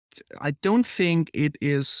I don't think it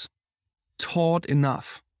is taught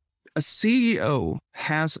enough. A CEO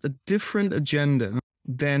has a different agenda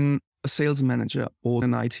than a sales manager or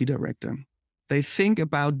an IT director. They think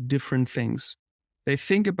about different things. They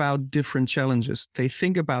think about different challenges. They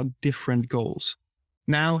think about different goals.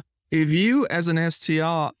 Now, if you as an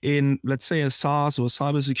STR in, let's say, a SaaS or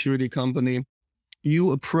cybersecurity company,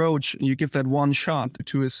 you give that one shot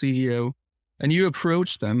to a CEO and you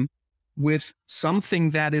approach them with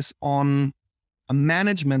something that is on a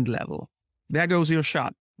management level, there goes your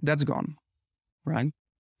shot. That's gone, right?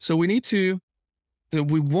 So we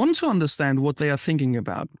want to understand what they are thinking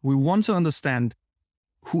about. We want to understand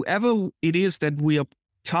whoever it is that we are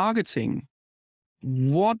targeting,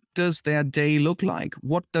 what does their day look like?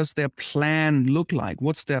 What does their plan look like?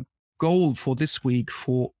 What's their goal for this week,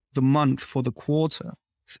 for the month, for the quarter?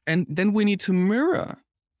 And then we need to mirror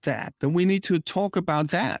that. Then we need to talk about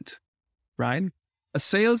that, right? A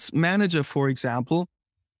sales manager, for example,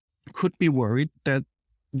 could be worried that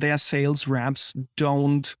their sales reps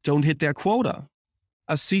don't hit their quota.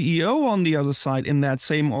 A CEO on the other side in that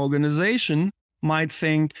same organization might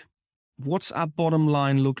think, what's our bottom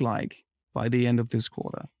line look like by the end of this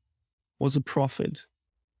quarter? What's the profit,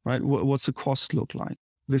 right? What's the cost look like?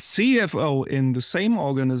 The CFO in the same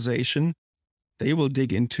organization, they will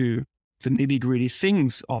dig into the nitty-gritty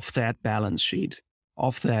things of that balance sheet,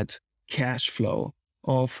 of that cash flow,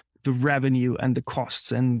 of the revenue and the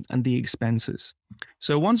costs and the expenses.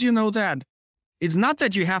 So once you know that, it's not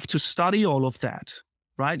that you have to study all of that,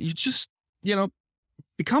 right? You just,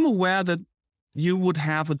 become aware that you would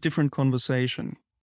have a different conversation.